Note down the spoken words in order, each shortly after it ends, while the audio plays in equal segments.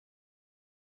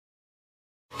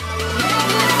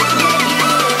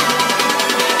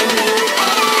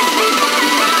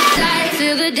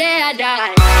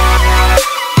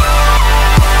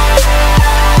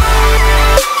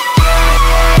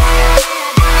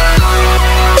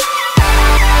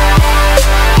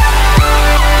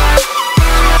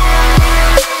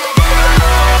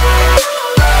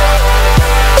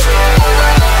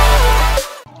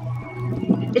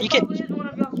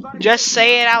Just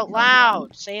say it out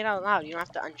loud. Say it out loud. You don't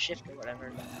have to unshift or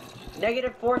whatever.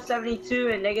 Negative 472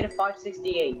 and negative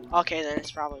 568. Okay, then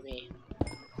it's probably me.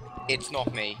 It's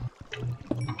not me.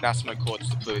 That's my chords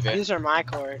to prove it. These are my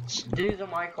chords. These are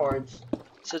my chords.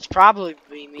 So it's probably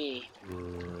me.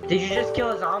 Did you just kill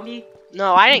a zombie?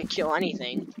 No, I didn't kill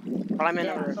anything. But I'm in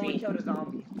a Someone ravine. killed a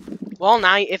zombie. Well,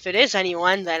 now if it is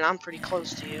anyone, then I'm pretty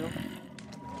close to you.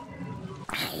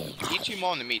 You two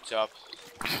more on the meetup.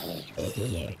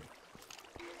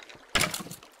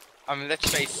 I mean, let's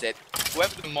face it.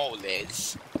 Whoever the mole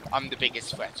is, I'm the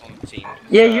biggest threat on the team.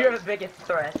 Yeah, So, you're the biggest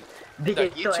threat.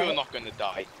 look, you two are not gonna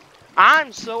die.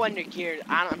 I'm so undergeared.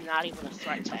 I'm not even a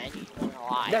threat to anyone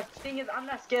alive. The thing is, I'm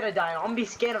not scared of dying. I'm gonna be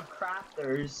scared of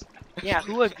crafters. Yeah,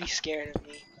 who would be scared of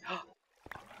me?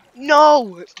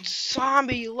 No!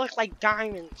 Zombie, you look like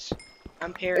diamonds.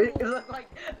 I'm It terrible. looks like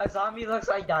a zombie looks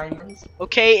like diamonds.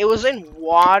 Okay, it was in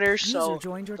water, so User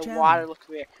joined your the channel. water looked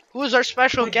weird. Who is our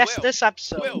special Wait, guest Will. this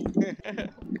episode? Will.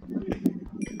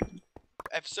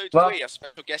 Episode Well- 3, our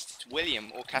special guest is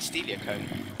William or Castilia Cone.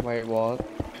 Wait, what?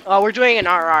 Oh, we're doing an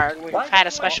RR, and we've Why had a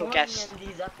is special everyone guest. joining in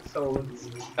these episodes?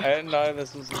 I didn't know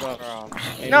this was going on.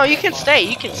 No, you can stay.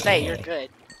 You can stay. You're good.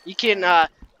 You can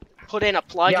put in a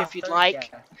plug Yeah, if you'd third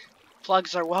like. guest.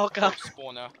 Plugs are welcome.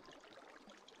 Spawner.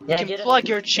 Yeah, You get can it. plug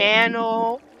your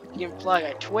channel. You can plug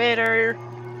a Twitter.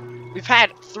 We've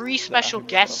had 3 special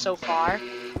guests so far.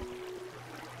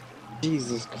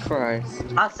 Jesus Christ.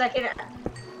 Our second.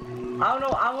 I don't know.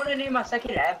 I want to name my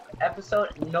second episode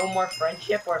 "No More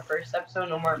Friendship" or first episode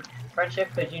 "No More Friendship"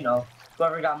 because you know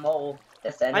whoever got mole.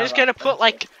 That's the end I'm of just our gonna put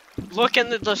friendship. like, look in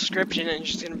the description, and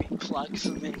it's just gonna be plugs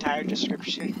of the entire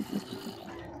description.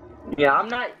 Yeah, I'm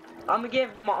not. I'm gonna give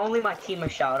only my team a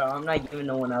shout out. I'm not giving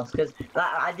no one else because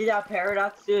I did that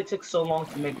Paradox too. It took so long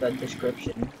to make the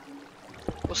description.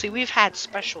 Well, see, we've had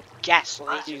special guests,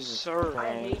 ladies. Jesus Sir. I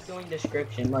hate doing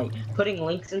description, like putting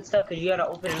links and stuff, because you gotta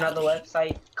open another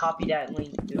website, copy that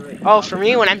link, do it. Oh, for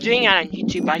me, when I'm doing it on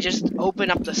YouTube, I just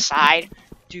open up the side,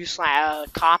 do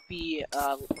copy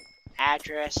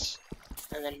address,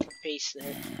 and then paste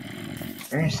it.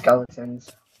 There's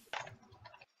skeletons.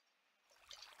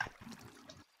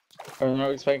 I'm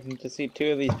not expecting to see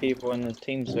 2 of these people in the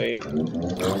team suite.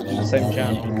 Same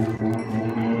channel.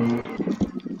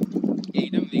 Yeah,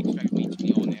 you don't really expect me to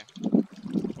be on here.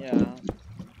 Yeah.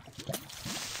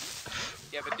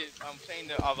 Yeah, but dude, I'm playing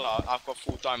the other. I've got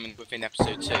full diamond within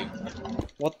episode 2.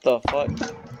 What the fuck?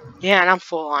 Yeah, and I'm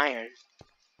full iron.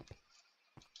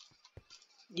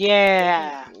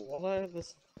 Yeah. What is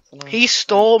this? He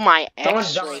stole my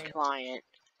Someone's X-ray dying. client.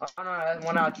 Oh no,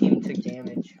 one of our team took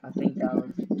damage. I think that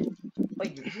was.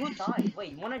 Wait, who died?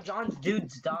 Wait, one of John's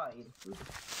dudes died. Wait,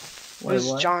 Who's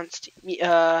what? John's?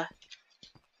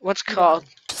 What's called?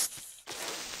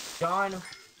 John.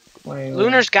 Wait.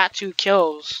 Lunar's got 2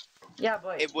 kills. Yeah,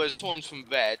 but It was one from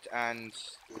Red and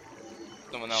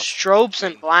someone else. Strobes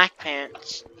and Black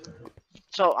Pants.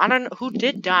 So I don't know who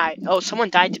did die. Oh, someone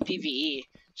died to PVE.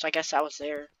 So I guess that was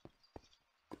there.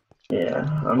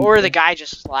 yeah. Or the guy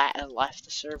just left the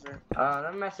server.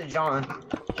 Let me message John.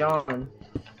 John,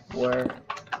 where?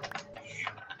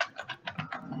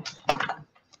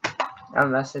 I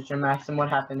messaged him, asked him what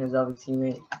happened to his other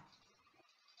teammate.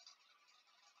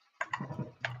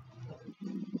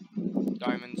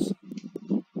 Diamonds.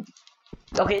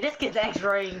 Okay, this kid's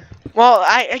X-raying. Well,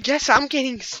 I guess I'm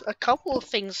getting a couple of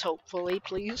things, hopefully,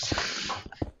 please.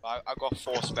 I got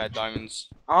 4 spare diamonds.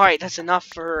 Alright, that's enough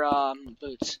for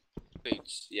boots.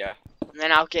 Boots, yeah. And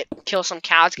then I'll kill some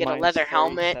cows, get a Mine's leather 3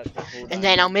 helmet, sets of full and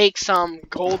then I'll make some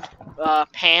gold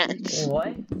pants.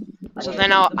 What? So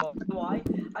then I'll- Why?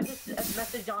 I just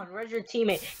messaged John. Where's your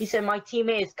teammate? He said my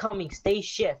teammate is coming. Stay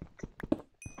shift.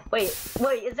 Wait,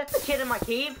 is that the kid in my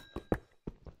cave?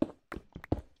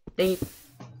 He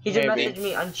just Maybe. messaged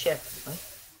me unshift. What?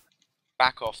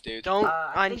 Back off, dude. Don't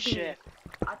I think he- unshift.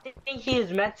 I think he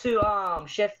is meant to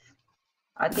shift.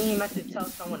 I think he meant to tell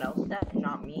someone else that,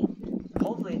 not me.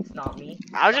 Hopefully it's not me.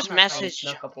 I'll just I'm not trying to message.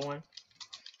 snuck up one.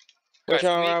 Which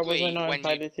Guys, can we RR was I agree not when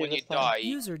invited to you this time? die,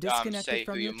 User disconnected say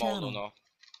from who your you're mole or channel.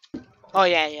 not. Oh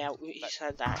yeah, he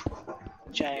said that.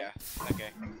 Jay. Yeah, okay.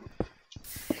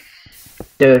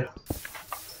 Dude.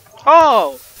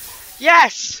 Oh,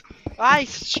 yes! I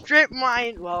stripped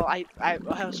mine. Well, I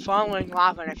was following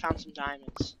lava and I found some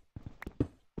diamonds.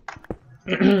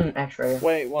 X-ray.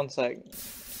 Wait, 1 sec.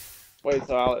 Wait,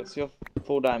 so Alex, you're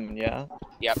full diamond, yeah?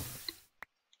 Yep.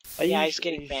 Are Yeah, you he's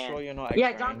getting are you banned. sure you're not Yeah,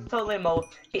 X-raying? John's totally mole.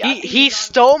 He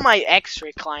stole my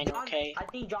X-ray client. Okay. I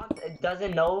think John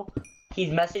doesn't know he's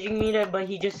messaging me there, but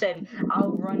he just said,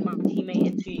 I'll run my teammate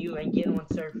into you and get on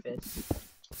surface.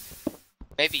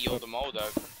 Maybe you're the mole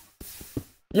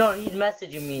though. No, he's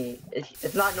messaging me.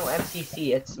 It's not no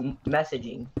MCC. It's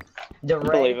messaging. The I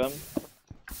believe him.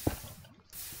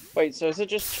 Wait, so is it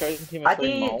just chosen team of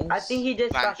 3 moles? I think he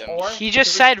did slash Random. or. He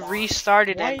just said respawn.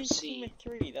 restarted Why is team MC.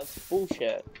 of 3? That's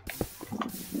bullshit.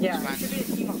 Yeah, it should be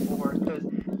a team of 4 because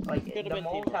like Could've the been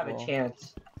moles team of have a 4.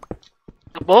 chance.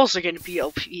 The Bulls are gonna be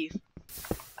OP.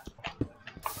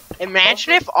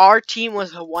 Imagine if our team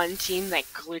was the one team that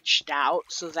glitched out,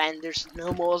 so then there's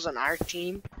no moles on our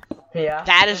team. Yeah.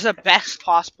 That is the best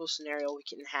possible scenario we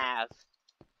can have.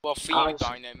 Well, for you,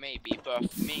 Dino, maybe, but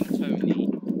for me and Tony,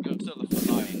 you're still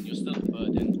a lion. You're still a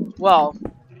burden. Well,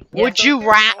 Yeah, would so you if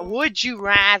you're a mole- would you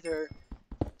rather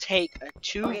take a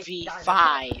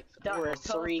 2v5 Dino, or a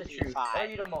tell us the truth. Are 3v5?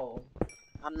 you the mole?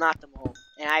 I'm not the mole,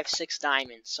 and I have 6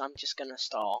 diamonds, so I'm just gonna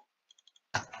stall.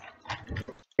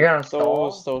 You're gonna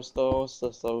stall? Stall.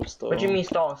 What do you mean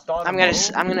stall? Stall the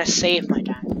I'm gonna save my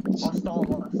diamonds. I'll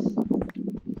stall us.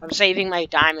 I'm saving my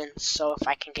diamonds, so if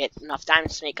I can get enough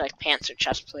diamonds to make like pants or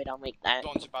chest plate, I'll make that.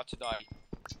 John's about to die.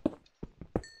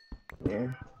 Yeah.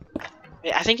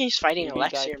 I think he's fighting Maybe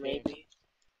Elixir, die too. maybe.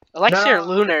 Elixir, No,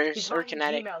 Lunars, He's or fighting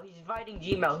Kinetic. Gmail. He's fighting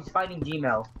Gmail. He's fighting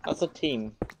Gmail. That's a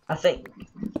team. I think.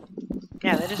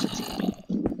 Yeah, that is a team.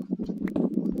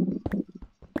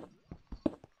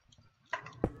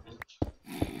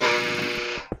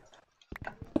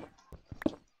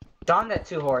 Don that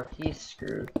 2 horse. He's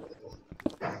screwed.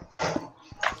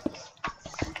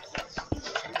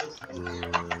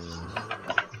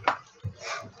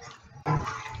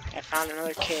 I found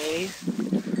another cave.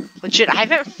 Legit, I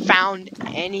haven't found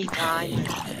any diamonds.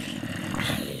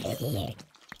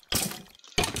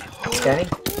 Okay.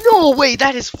 No way,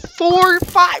 that is 4,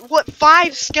 5, what,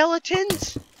 5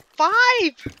 skeletons? 5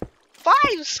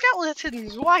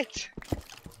 skeletons, what?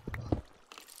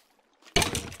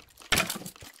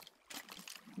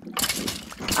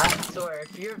 I swear,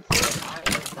 if you're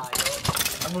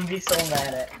I'm gonna be so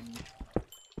mad at you.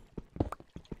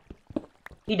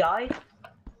 He died?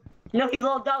 No, he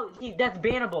logged out. That's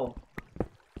bannable.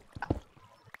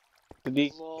 Did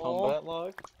he Lol. combat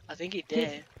log? I think he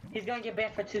did. He's gonna get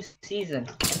banned for 2 seasons.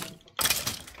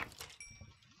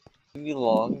 Did he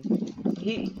log?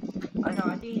 I know,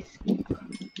 I think he's...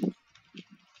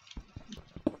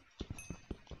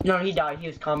 No, he died. He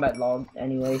was combat logged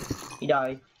anyway. He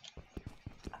died.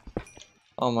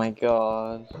 Oh my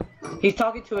god. He's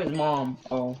talking to his mom.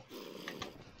 Oh.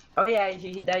 Oh yeah,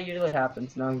 that usually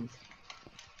happens. No, he's...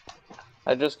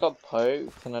 I just got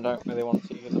poked and I don't really want to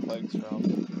see who the poke's from.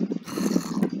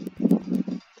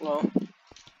 Well,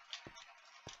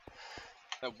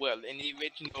 Well, in the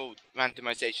original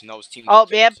randomization, I was team. oh,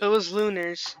 yep, it was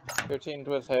Lunars. You're teamed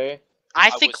with who? I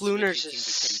was think Lunars switching is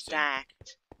to Crimson.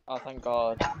 stacked. Oh, thank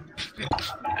god.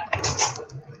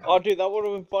 Oh, dude, that would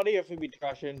have been funny if we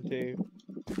trash into.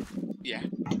 Yeah.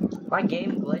 My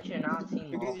game glitching out.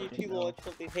 Because you two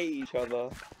literally hate each other.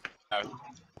 No.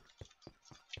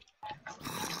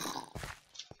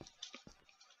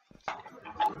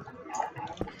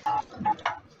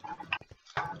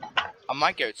 I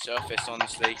might go surface,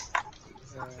 honestly.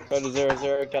 Go to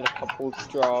 0-0, get a couple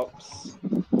drops.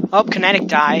 Oh, Kinetic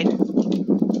died.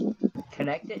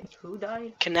 Connected? Who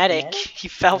died? Kinetic, he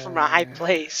fell from a high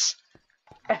place.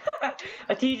 I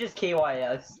think he just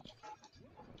KYS.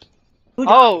 Who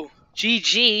died? Oh,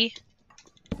 GG.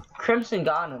 Crimson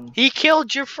got him. He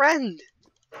killed your friend.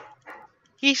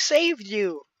 He saved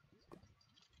you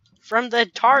from the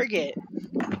target.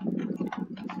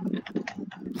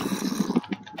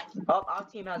 Oh, our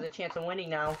team has a chance of winning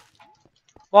now.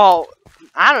 Well,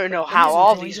 I don't know how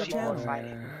all these people are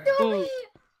fighting. No, Ooh.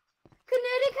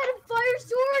 Kinetic had a fire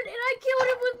sword, and I killed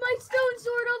him with my stone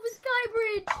sword off a sky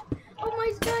bridge. Oh,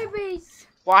 my sky base.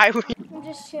 Why would I'm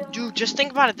just chilling. Dude, just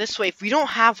think about it this way. If we don't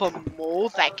have a mole,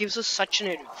 that gives us such an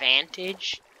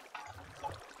advantage.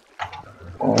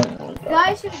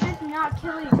 Guys should just not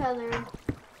kill each other.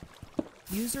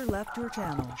 User left your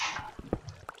channel.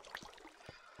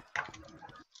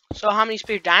 So how many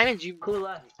spare diamonds you Cool.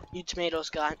 tomatoes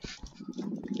got?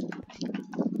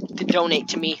 To donate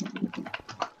to me.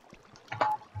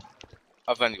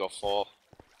 I've only got 4.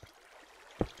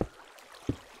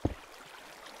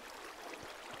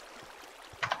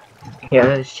 Yeah,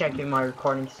 let's checking my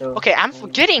recording still. Okay, I'm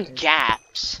getting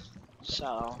gaps.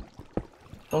 So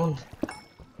Oh.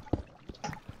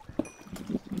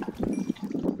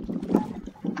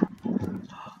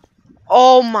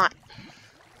 oh my.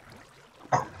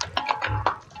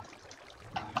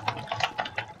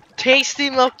 Tasty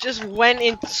Milk just went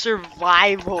into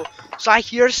survival. So I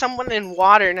hear someone in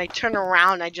water and I turn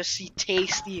around and I just see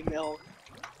Tasty Milk.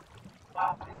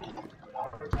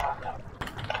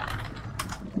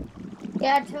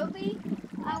 Yeah, Toby,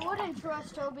 I wouldn't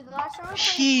trust Toby. The last time I played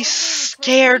He Fortnite with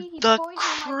scared Toby, he the poisoned my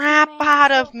crap teammates,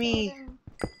 out of so me.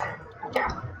 killed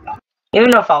him.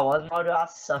 Even if I was Moto, I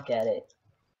suck at it.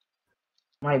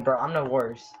 Like, bro, I'm the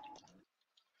worst.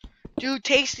 Dude,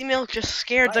 Tasty Milk just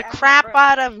scared the Like, crap bro.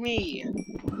 out of me.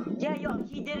 Yeah, yo,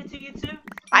 he did it to you too?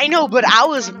 I know, but I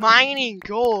was Oh, mining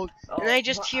gold, and I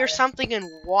just hear something in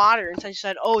water, and since I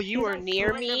said, "Oh, you were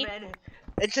near me,"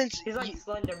 and since He's like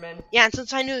Slenderman. yeah, and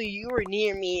since I knew you were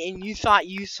near me, and you thought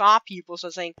you saw people, so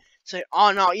saying,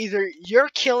 "Oh no, either you're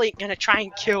gonna try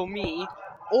and kill me,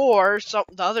 or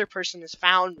the other person has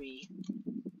found me."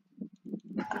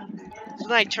 So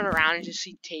then I turn around and just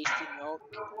see Tasty Milk.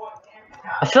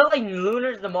 I feel like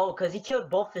Lunar's the mole because he killed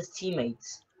both his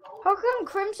teammates. How come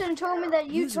Crimson told me that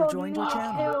you User told joined me your to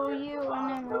channel. kill you, and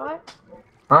then what?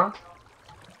 Huh?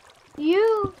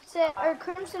 You said, or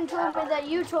Crimson told me that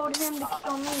you told him to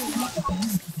kill me.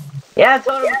 Yeah, I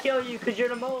told him to kill you because you're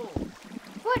the mole.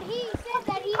 But he said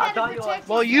that he I had thought to you protect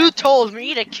Well, his you told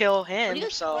me to kill him, What are you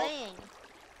so playing?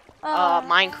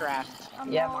 Minecraft.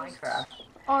 Yeah, Moles. Minecraft.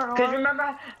 Or. Cause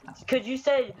remember, cause you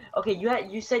said okay,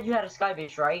 you said you had a sky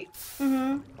base, right?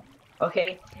 Mhm.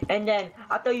 Okay, and then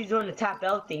I thought you were doing the tap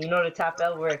L thing. You know the tap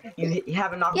L where you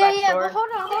have a knockback Yeah, sword. but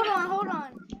hold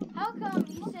on. How come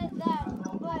you said that,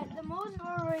 but the moles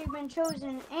have already been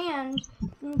chosen, and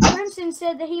Crimson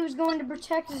said that he was going to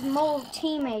protect his mole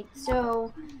teammates,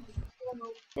 so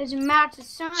there's a match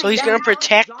assigned. So he's gonna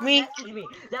protect me? Messaged me.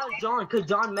 That was John, cause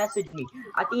John messaged me.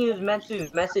 I think he was meant to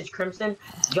message Crimson.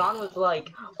 John was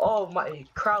like, "Oh my,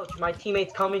 Crouch, my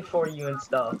teammate's coming for you and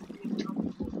stuff."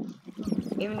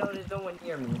 Even though there's no one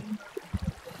near me.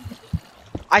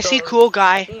 I see cool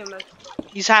guy. I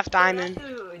He's half So that's diamond.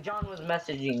 who John was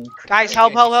messaging. Guys,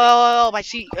 help, help, help, help! I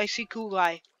see cool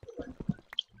guy.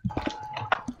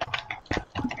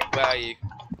 Where are you?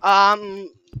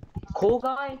 Cool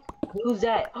guy? Who's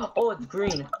that? Oh, it's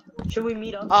green. Should we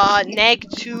meet up? Neg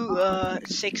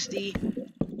 260.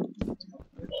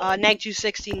 Neg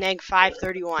 260, neg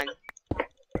 531.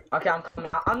 Okay, I'm coming.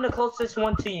 I'm the closest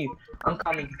one to you. I'm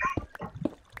coming.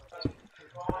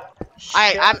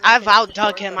 I've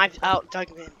outdug him. I've outdug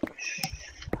him.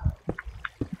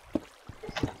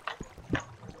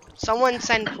 Someone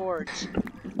send cords.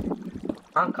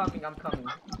 I'm coming.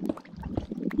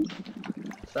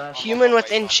 So, Human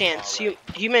with enchants.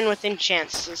 Human with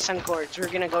enchants. Send cords. We're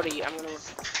gonna go to you. I'm gonna.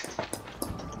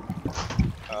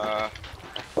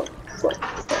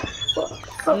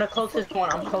 I'm the closest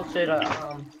one. I'm closer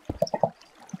to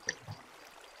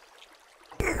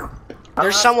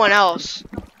There's someone else.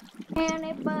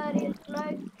 Anybody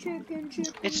like chicken.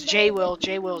 It's J Will.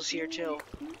 J Will's here too.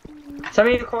 Send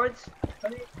me the cords.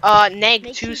 Neg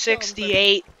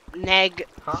 268, neg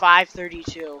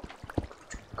 532.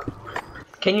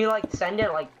 Can you like send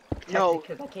it like? No.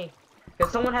 Cause I can't.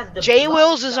 Cause someone has the. J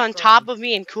Will's is on top of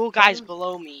me and cool guy's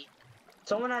below me.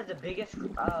 Someone has the biggest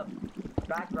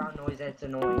background noise that's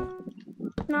annoying.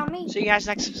 Not me. See you guys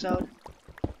next episode.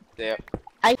 Yeah.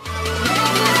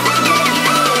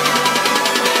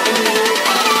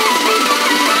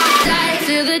 Die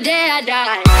till the day I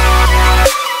die.